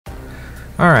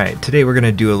Alright, today we're going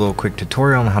to do a little quick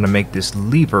tutorial on how to make this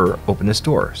lever open this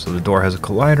door. So the door has a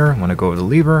collider. When I go over the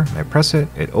lever, I press it,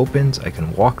 it opens, I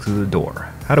can walk through the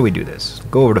door. How do we do this?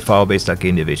 Go over to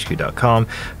filebase.gamedevhq.com,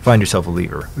 find yourself a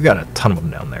lever. We got a ton of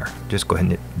them down there. Just go ahead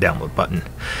and hit the download button.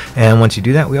 And once you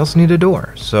do that, we also need a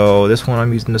door. So this one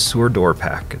I'm using the sewer door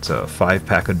pack. It's a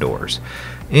 5-pack of doors.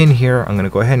 In here, I'm going to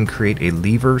go ahead and create a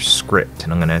lever script,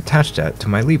 and I'm going to attach that to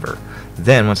my lever.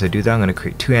 Then once I do that, I'm going to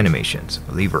create 2 animations,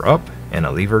 a lever up and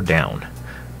a lever down.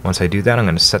 Once I do that, I'm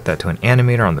going to set that to an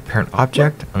animator on the parent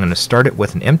object. I'm going to start it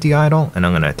with an empty idle, and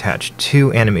I'm going to attach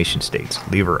 2 animation states,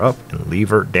 lever up and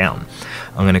lever down.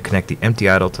 I'm going to connect the empty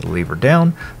idle to the lever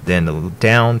down, then the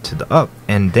down to the up,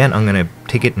 and then I'm going to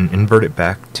take it and invert it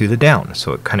back to the down,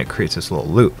 so it kind of creates this little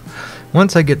loop.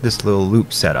 Once I get this little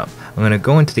loop set up, I'm going to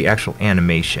go into the actual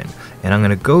animation, and I'm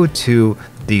going to go to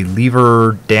the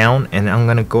lever down, and I'm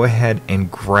going to go ahead and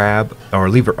grab, or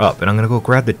lever up, and I'm going to go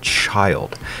grab the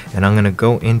child, and I'm going to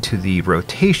go into the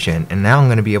rotation, and now I'm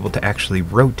going to be able to actually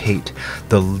rotate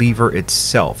the lever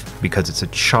itself because it's a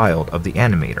child of the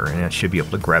animator, and I should be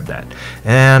able to grab that.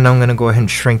 And I'm going to go ahead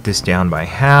and shrink this down by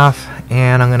half,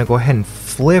 and I'm going to go ahead and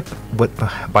flip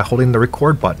by holding the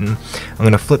record button. I'm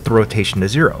going to flip the rotation to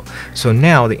 0. So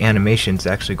now the animation is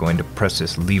actually going to press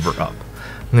this lever up.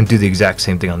 I'm going to do the exact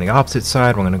same thing on the opposite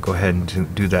side. We're going to go ahead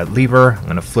and do that lever. I'm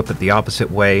going to flip it the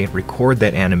opposite way, record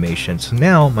that animation. So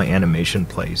now my animation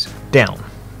plays down.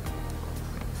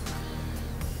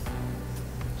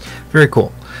 Very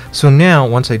cool. So now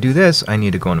once I do this, I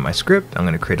need to go into my script. I'm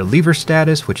going to create a lever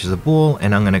status, which is a bool,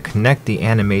 and I'm going to connect the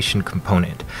animation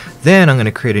component. Then I'm going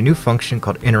to create a new function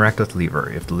called interact with lever.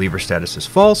 If the lever status is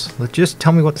false, just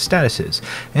tell me what the status is.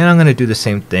 And I'm going to do the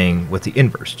same thing with the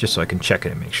inverse, just so I can check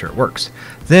it and make sure it works.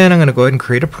 Then I'm going to go ahead and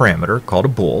create a parameter called a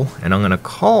bool, and I'm going to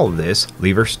call this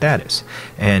lever status.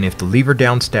 And if the lever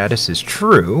down status is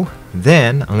true,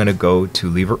 then I'm going to go to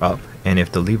lever up. And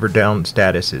if the lever down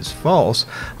status is false,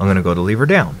 I'm going to go to lever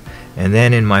down. And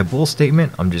then in my bool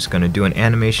statement, I'm just going to do an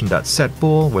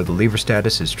animation.setBool where the lever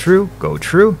status is true, go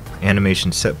true.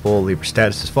 Animation setBool, lever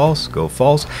status is false, go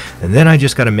false. And then I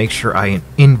just got to make sure I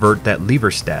invert that lever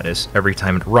status every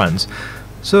time it runs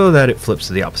so that it flips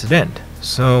to the opposite end.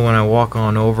 So when I walk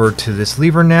on over to this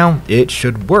lever now, it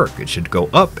should work. It should go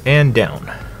up and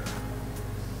down.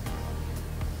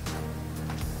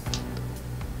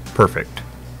 Perfect.